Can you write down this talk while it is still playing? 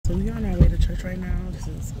So we are on our way to church right now. This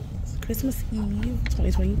is Christmas Eve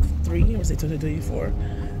 2023, or is it 2024?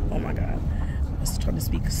 Oh my god. I was trying to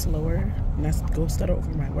speak slower, not go stutter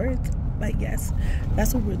over my words. But yes,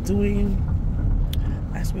 that's what we're doing.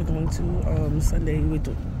 That's what we're going to Sunday.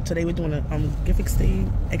 Today we're doing a gift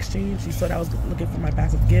exchange. You saw that I was looking for my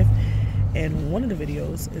passive gift in one of the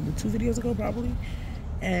videos, in the 2 videos ago probably.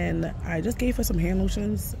 And I just gave her some hand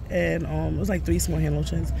lotions, and it was like 3 small hand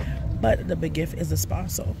lotions, but the big gift is the spa.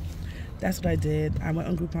 So that's what I did. I went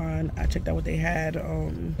on Groupon, I checked out what they had.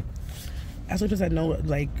 As much as I know,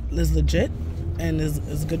 like, it's legit and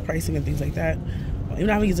is good pricing and things like that. Even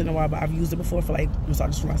though I haven't used it in a while, but I've used it before for like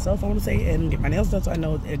massages for myself, I want to say, and get my nails done, so I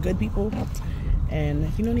know they're good people. And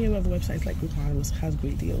if you know any other websites like Groupon, which has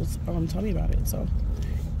great deals, tell me about it. So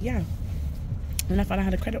yeah. And I found I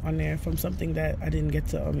had a credit on there from something that I didn't get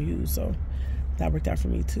to use, so that worked out for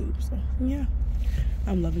me too. So yeah,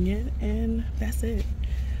 I'm loving it, and that's it.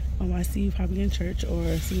 I see you probably in church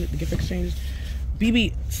or see the gift exchange.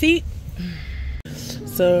 BB, see?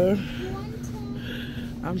 So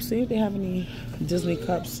I'm seeing if they have any Disney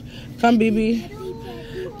cups. Come,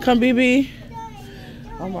 BB. Come, BB.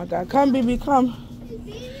 Oh my God, come, BB, come.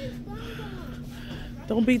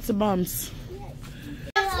 Don't beat the bums.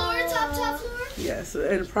 Yes,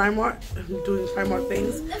 and Primark. I'm doing Primark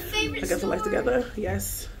things. I get to life together.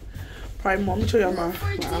 Yes. Primark. Let me show y'all my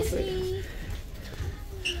outfit.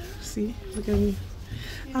 See? Look at me.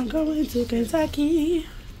 I'm going to Kentucky.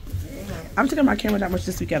 I'm taking my camera that much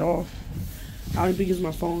this week at all. I don't even use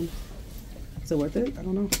my phone. Is it worth it? I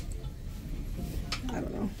don't know. I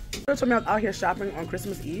don't know. You told me I was out here shopping on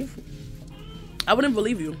Christmas Eve. I wouldn't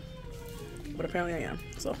believe you. But apparently I am.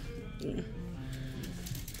 So, yeah.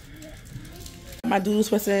 My doodles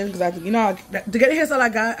twisting because to get the hairstyle I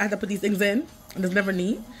got, I had to put these things in, and there's never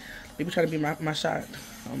neat. People try to be my shot.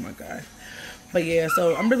 Oh my God. But yeah,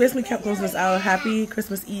 so I'm basically kept closing this out. Happy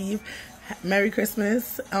Christmas Eve, Merry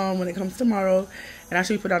Christmas. When it comes tomorrow, and I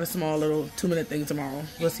should put out a small little 2-minute thing tomorrow.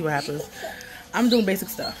 We'll see what happens. I'm doing basic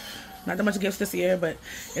stuff. Not that much gifts this year, but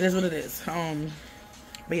it is what it is.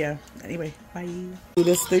 But yeah. Anyway, bye. Do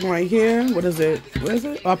this thing right here. What is it? Where is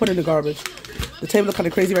it? Oh, I put it in the garbage. The table is kind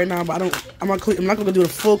of crazy right now, but I'm not gonna do a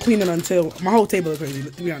full cleaning until my whole table is crazy.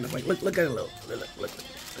 To be honest, like look at it, look, it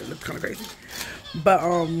looks kind of crazy. But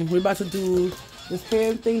we're about to do this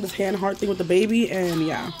hand heart thing with the baby, and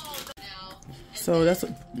yeah. So that's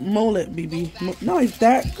a mullet, BB. No, like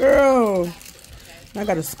that, girl. I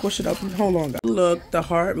gotta squish it up. Hold on, guys. Look, the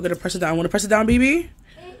heart. We're gonna press it down. Want to press it down, BB?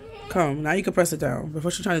 Come, now you can press it down before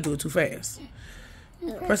she's trying to do it too fast.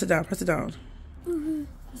 Press it down. Press it down.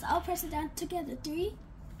 So I'll press it down together. 3.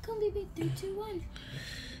 Come, baby. 3, 2,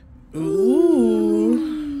 1.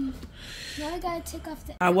 Ooh. Now I gotta take off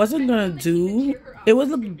the. I wasn't gonna do. It was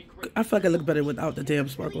look. I feel like it looked better without the damn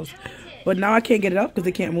sparkles, but now I can't get it up because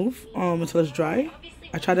it can't move until it's dry.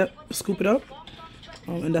 I tried to scoop it up,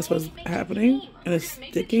 and that's what's happening, and it's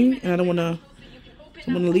sticking, and I don't wanna.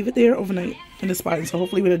 I'm gonna leave it there overnight in the spot, and so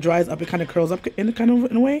hopefully when it dries up, it kind of curls up in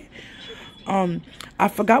a way. I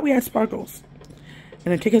forgot we had sparkles.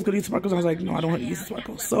 And then KK's gonna use sparkles. I was like, no, I don't want to use the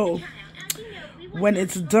sparkles. So when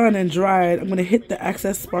it's done and dried, I'm gonna hit the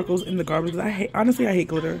excess sparkles in the garbage. Because honestly, I hate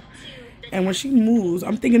glitter. And when she moves,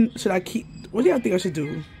 I'm thinking, should I keep? What do y'all think I should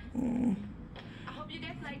do?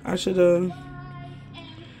 I should.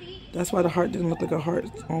 That's why the heart didn't look like a heart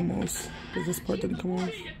almost, because this part didn't come off.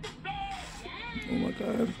 Oh my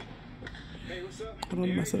God! I don't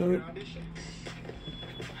want to mess it up.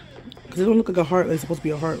 Because it don't look like a heart. Like it's supposed to be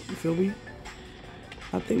a heart. You feel me?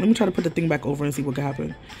 Let me try to put the thing back over and see what can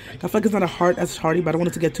happen. I feel like it's not a heart as hearty, but I don't want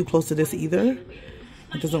it to get too close to this either.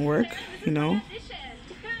 It doesn't work, you know.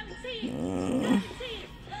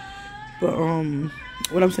 But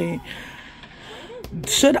what I'm saying,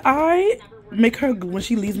 should I make her when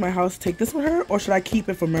she leaves my house take this with her, or should I keep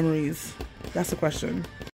it for memories? That's the question.